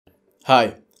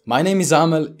Hi, my name is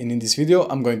Amel, and in this video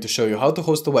I'm going to show you how to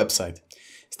host a website.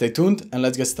 Stay tuned and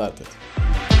let's get started.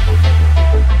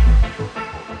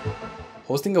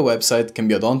 Hosting a website can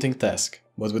be a daunting task,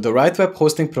 but with the right web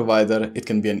hosting provider it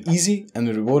can be an easy and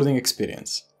rewarding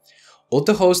experience.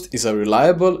 UltaHost is a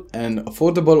reliable and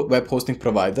affordable web hosting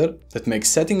provider that makes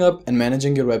setting up and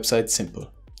managing your website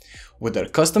simple. With their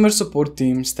customer support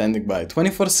team standing by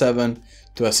 24/7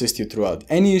 to assist you throughout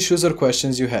any issues or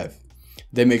questions you have.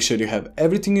 They make sure you have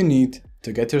everything you need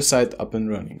to get your site up and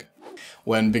running.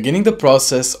 When beginning the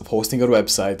process of hosting your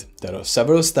website, there are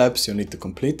several steps you need to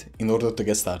complete in order to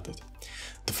get started.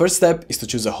 The first step is to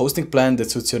choose a hosting plan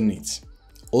that suits your needs.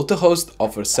 UltaHost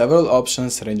offers several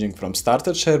options ranging from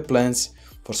starter share plans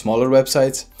for smaller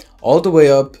websites all the way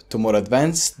up to more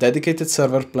advanced dedicated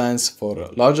server plans for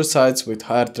larger sites with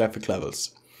higher traffic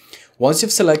levels. Once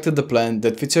you've selected the plan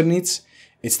that fits your needs,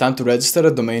 it's time to register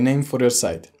a domain name for your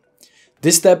site.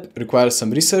 This step requires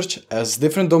some research as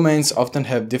different domains often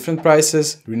have different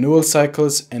prices, renewal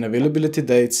cycles, and availability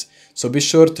dates, so be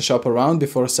sure to shop around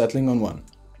before settling on one.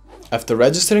 After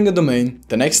registering a domain,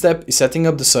 the next step is setting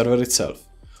up the server itself.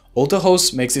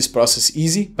 UltaHost makes this process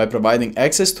easy by providing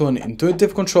access to an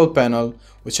intuitive control panel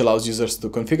which allows users to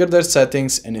configure their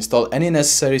settings and install any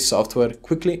necessary software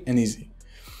quickly and easy.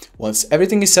 Once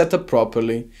everything is set up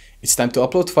properly, it's time to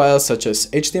upload files such as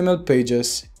HTML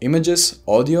pages, images,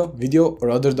 audio, video, or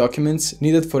other documents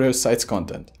needed for your site's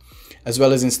content, as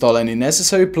well as install any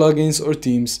necessary plugins or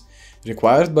themes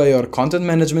required by your content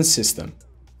management system.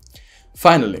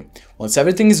 Finally, once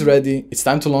everything is ready, it's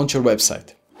time to launch your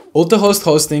website. UltaHost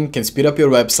hosting can speed up your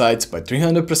websites by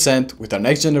 300% with our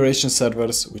next generation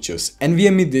servers, which use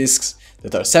NVMe disks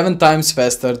that are 7 times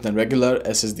faster than regular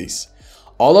SSDs.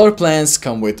 All our plans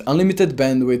come with unlimited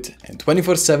bandwidth and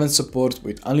 24/7 support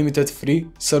with unlimited free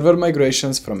server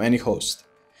migrations from any host.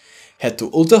 Head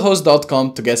to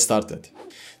ultahost.com to get started.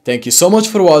 Thank you so much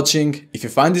for watching. If you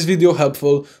find this video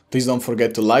helpful, please don't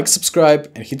forget to like, subscribe,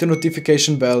 and hit the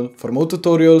notification bell for more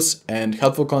tutorials and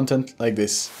helpful content like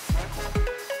this.